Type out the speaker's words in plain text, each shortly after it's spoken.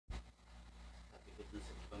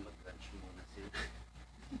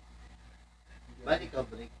Bali ka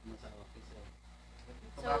break mo sa office.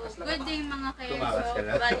 So, good day mga ka-Airsoft.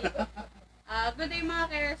 Bali. Good day mga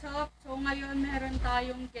ka-Airsoft. So, ngayon meron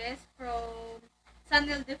tayong guest from San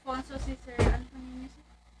Ildefonso, si Sir, ano pa niyo siya?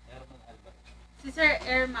 Si Sir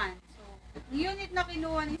Airman. So, ang unit na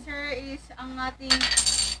kinuha ni Sir is ang ating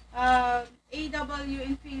AW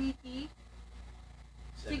Infinity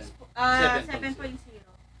 7.0.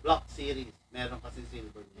 Block series. Meron kasi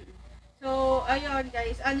silver. So, ayun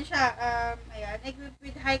guys, ano siya, ayan, equipped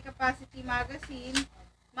with high capacity magazine,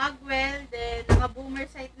 magwell, then naka-boomer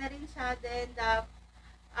sight na rin siya, then the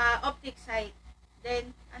optic sight.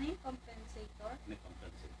 Then, ano yung compensator? May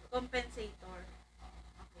compensator. Compensator.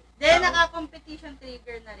 Okay. Then, naka-competition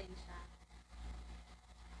trigger na rin siya.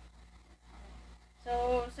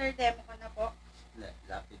 So, sir, demo ko na po.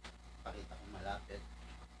 Lapit. Pakita ko malapit.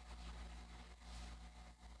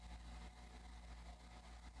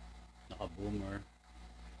 Naka-boomer.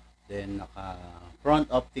 Then,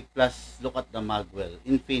 naka-front optic plus look at the magwell.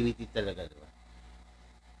 Infinity talaga, diba?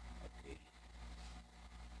 Okay.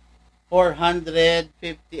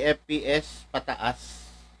 450 FPS pataas.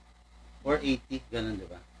 480, ganun,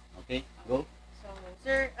 diba? Okay, go. So,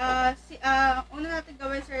 sir, una natin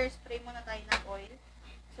gawin, sir, spray muna tayo ng oil.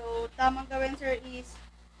 So, tamang gawin, sir, is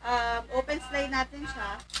open slide natin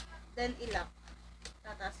siya, then ilock.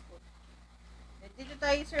 Tataas po. Then, dito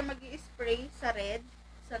tayo, sir, mag-i-spray sa red,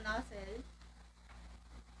 sa nozzle.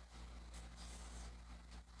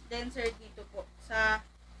 Then, sir, dito po, sa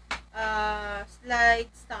slide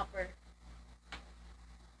stopper.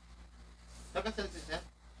 Saka saan si Sir?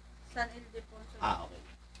 San Ildefonso. Okay.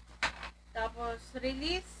 Tapos,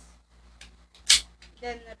 release.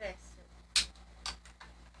 Then, rest.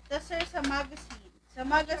 Tapos, sir, sa magazine. Sa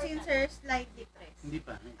magazine, sir, slightly press. Hindi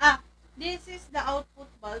pa. This is the output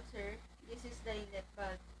bulb, sir. This is the inlet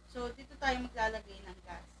bulb. So, dito tayo maglalagay ng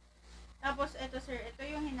gas. Tapos, ito, sir, ito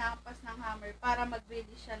yung hinahampas ng hammer para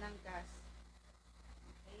mag-release siya ng gas.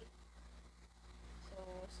 Okay. So,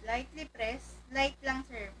 slightly press. Light lang,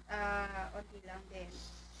 sir. Onti lang din.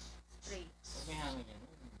 Spray. May hangin yan.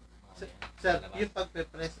 Sir, yung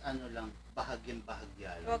pagpe-press, ano lang,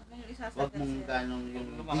 bahagyan-bahagya lang. Huwag mong isasagad, Huwag mong sir. ganong yung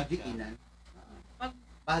didiinan. Pag,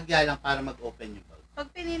 Bahagya lang para mag-open yung bulb. pag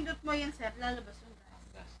pinindot mo yan, sir, lalabas yung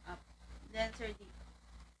gas. Up. Then, sir, dito.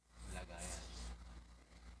 Lagayan.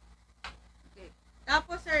 Okay.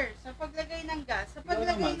 Tapos, sir, sa paglagay ng gas,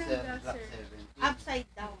 sir, upside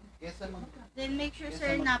down. Kesa mag... Then, make sure,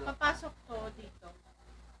 sir, na papasok to dito.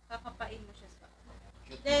 Kakapain mo siya sa...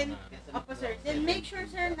 Then, sir. Then, make sure,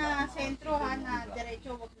 sir, na sentro, ha, na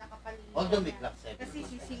diretso, huwag nakapalinis. Although may clock 7. Kasi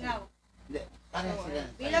sisingaw. Hindi, parang So, sila.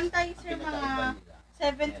 bilang tayo, sir, mga Pinakaiba nila.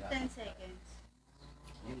 7 to 10 seconds.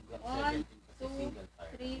 Yung clock 1, 17 kasi 2, single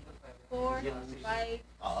fire. 3, 4,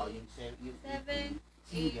 5, Oo, yung 7,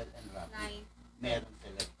 single and rapid. 9. Meron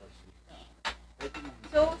selectors. Pwede mo.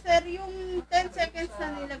 So, sir, yung 10 seconds na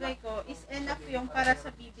nilagay ko is enough yung para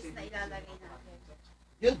sa bibis na ilalagay natin.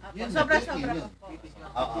 Yun, Sobra-sobra yun. po.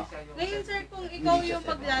 Oo. Ngayon, sir, kung ikaw yung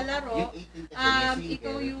maglalaro,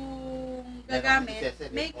 ikaw yung gagamit,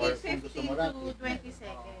 make it 15 to 20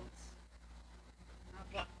 seconds.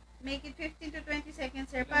 Make it 15 to 20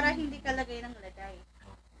 seconds, sir, para hindi ka lagay ng lagay.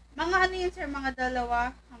 Mga ano yun, sir, mga 2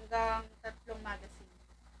 hanggang 3 magazine.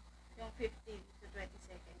 Yung 15 to 20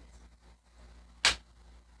 seconds.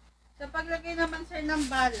 Sa paglagay naman, sir, ng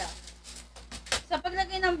bala,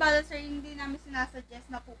 sir, hindi namin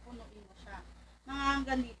sinasuggest na pupunuin mo siya. Mga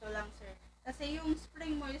hanggang dito lang, sir. Kasi yung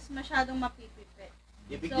spring mo is masyadong mapipipit.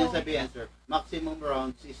 Ibig niya sabihin, sir, maximum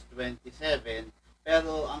rounds is 27,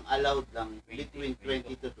 pero ang allowed lang between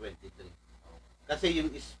 20 to 23. Kasi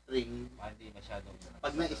yung spring, Hindi masyadong...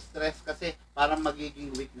 pag na-stress kasi, parang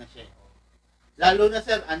magiging weak na siya. Lalo na,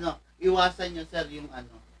 sir, iwasan nyo, sir,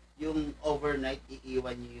 yung overnight,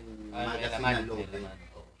 iiwan nyo yung magazine na loaded.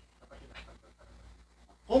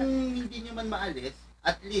 Kung hindi nyo man maalis,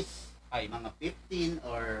 at least, mga 15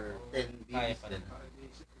 or 10 BBs din.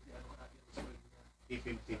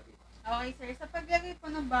 15. Okay, sir. Sa paglagay po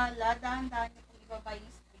ng bala, dahan-dahan nyo pong ibaba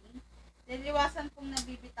yung spring. Then, iwasan pong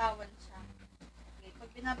nabibitawan siya. Okay.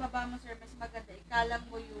 Pag binababa mo, sir, mas maganda. Ikalang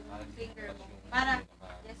mo yung finger mo. Para,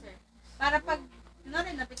 yes, sir. Para pag,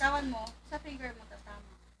 nabitawan mo, sa finger mo tatama.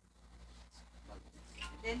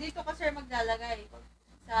 Then, dito ka, sir, maglalagay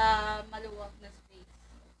sa maluwag na space.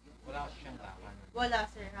 Wala kasi siyang lakan. Wala,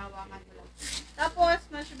 sir. Hawakan mo lang. Tapos,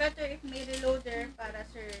 much better if may reloader para,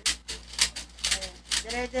 sir,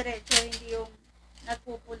 dire-diretso, hindi yung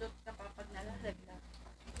nagpupulot ka pa pag nalalaglag.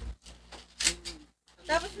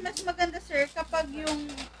 Tapos, mas maganda, sir, kapag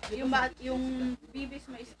yung bibis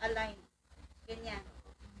mo is aligned. Ganyan.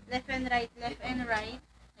 Left and right,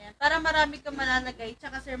 Ayan, para marami kang malalagay.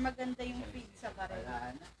 Tsaka sir, maganda yung feed sa baril.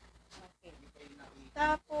 Wala na. Okay.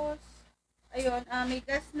 Tapos, ayun, may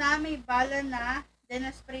gas na, may bala na. Then,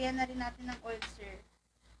 nasprayan na rin natin ng oil, sir.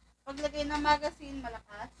 Paglagay ng magazine,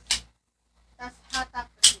 malakas. Tapos, hatak,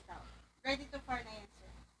 bitaw. Ready to fire na yan, sir.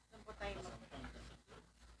 Doon po tayo mag-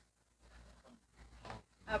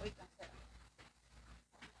 wait lang, sir.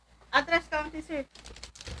 Address county, sir.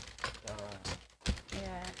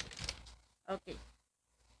 Ayan. Okay.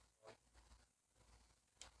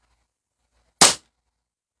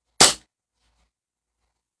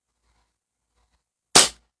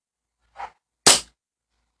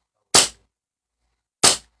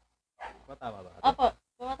 Tama ba? Opo,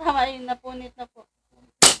 tumatama yun, napunit na po. Ayan.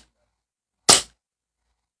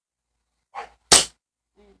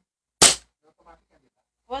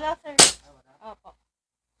 Wala, sir. Opo.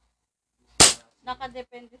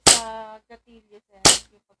 Nakadepende sa gatilyo, sir.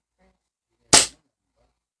 Yung pag-press.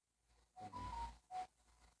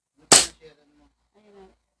 Ano pinashare mo? Ayun na.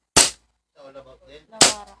 Sa all about din?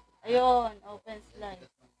 Nawara. Ayun, open slide.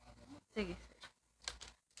 Sige, sir.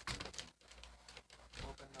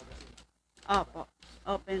 Opo.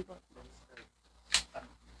 Open po.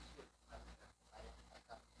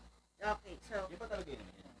 Okay, so. Di ba talaga yun?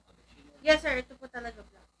 Yes, sir. Ito po talaga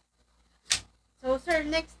black. So, sir,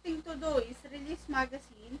 next thing to do is release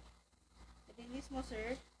magazine. Release mo,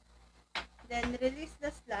 sir. Then, release the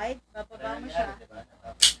slide. Bababa mo siya.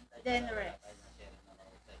 Then, rest.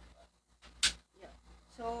 Yeah.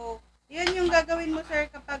 So, yun yung gagawin mo, sir,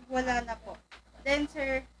 kapag wala na po. Then,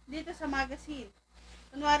 sir, dito sa magazine.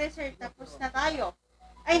 Kunwari, sir, tapos na tayo.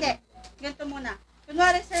 Ay, hindi. Ganito muna.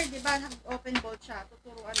 Kunwari, sir, di ba, nag-open bolt siya.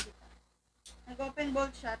 Tuturuan kita. Nag-open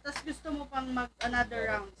bolt siya. Tapos gusto mo pang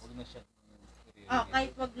mag-another rounds. Huwag na siya.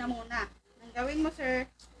 Kahit wag na muna. Ang gawin mo, sir,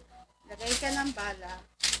 lagay ka ng bala.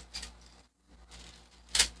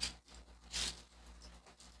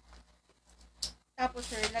 Tapos,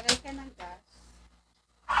 sir, lagay ka ng gas.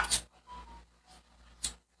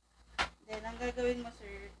 Then, ang gagawin mo,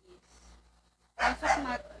 sir, is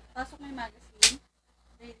pasok mo yung magazine,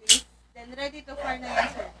 release, then ready to fire na yan,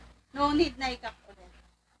 sir. No need na ikak ulit.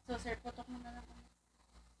 So, sir, putok mo na lang.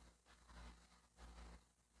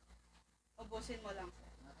 Ubusin mo lang, sir.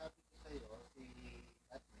 Nasabi ko sa'yo, si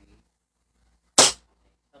Atney,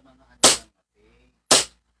 sa mga ano ng kape.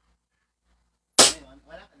 Ngayon,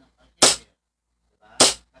 wala ka ng kape. Diba?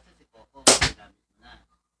 Kasi si Coco, nagamit mo na.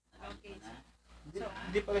 Okay, Nagamit mo na. So,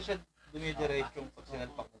 Hindi pala siya dumidirect yung pag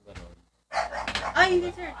sinalpak mo gano'n. hindi,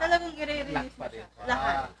 sir. Talagang i-release mo siya.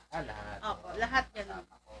 Lahat. Lahat. Opo, lahat ganun.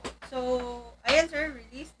 So, ayan, sir,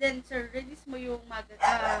 release. Then, sir, release mo yung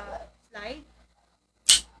slide.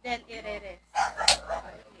 Then, i-rest.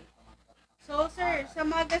 Okay. So, sir, sa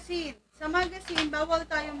magazine, bawal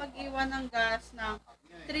tayo mag-iwan ng gas ng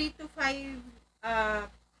 3 to 5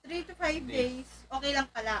 days. Okay lang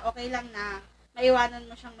pala. Okay lang na maiwanan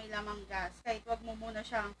mo siyang may lamang gas. Kahit wag mo muna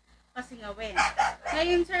siyang pasingawin.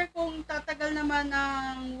 Ngayon, sir, kung tatagal naman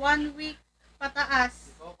ng 1 week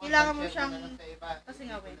pataas, kailangan mo siyang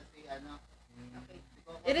pasingawin. Okay.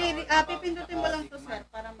 Pipindutin mo lang to, sir,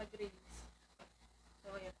 para mag-release.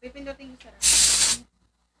 So, ayan. Pipindutin ko, sir.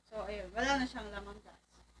 So, ayun. Wala na siyang lamang gas.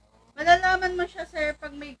 Malalaman mo siya, sir,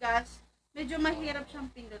 pag may gas, medyo mahirap siyang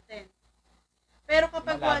pindutin. Pero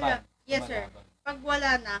kapag wala, yes, sir. Pag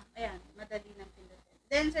wala na, ayan, madali nang pindutin.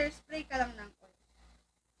 Then, sir, spray ka lang ng oil.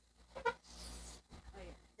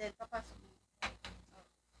 Ayan. Then, papasok mo.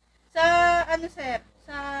 Sa, sir,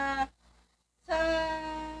 sa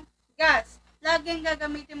gas, laging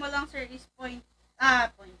gagamitin mo lang, sir, is 12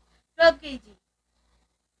 kg.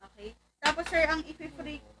 Okay? Tapos, sir, ang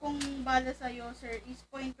ipi-free kung bala sa'yo, sir, is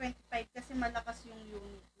 0.25 kasi malakas yung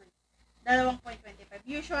unit. 2.25.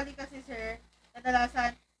 Usually kasi, sir,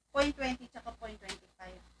 kadalasan 0.20 tsaka 0.25.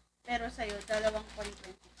 Pero sa'yo,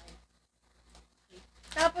 2.25. Okay.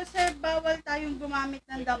 Tapos, sir, bawal tayong gumamit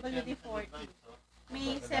ng WD-40.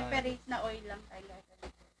 May separate na oil lang tayo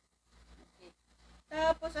gagamit. Okay.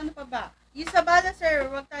 Tapos, ano pa ba? Yung sa bala, sir,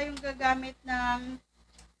 huwag tayong gagamit ng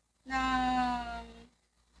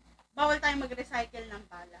bawal tayong mag-recycle ng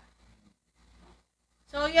bala.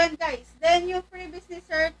 So, yan guys. Then, yung free business,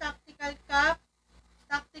 sir, tactical cap,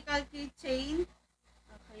 tactical keychain.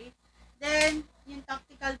 Okay. Then, yung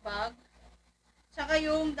tactical bag. Tsaka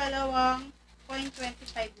yung 2.25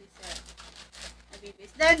 liter.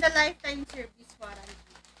 Nabibis. Then, the lifetime service warranty.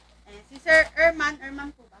 And si Sir Erman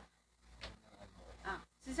po ba?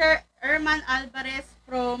 Si Sir Erman Alvarez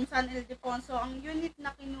from San Ildefonso. Ang unit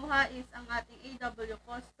na kinuha is ang ating AW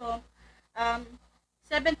Custom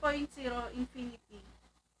 7.0 Infinity.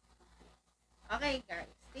 Okay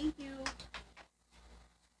guys, thank you.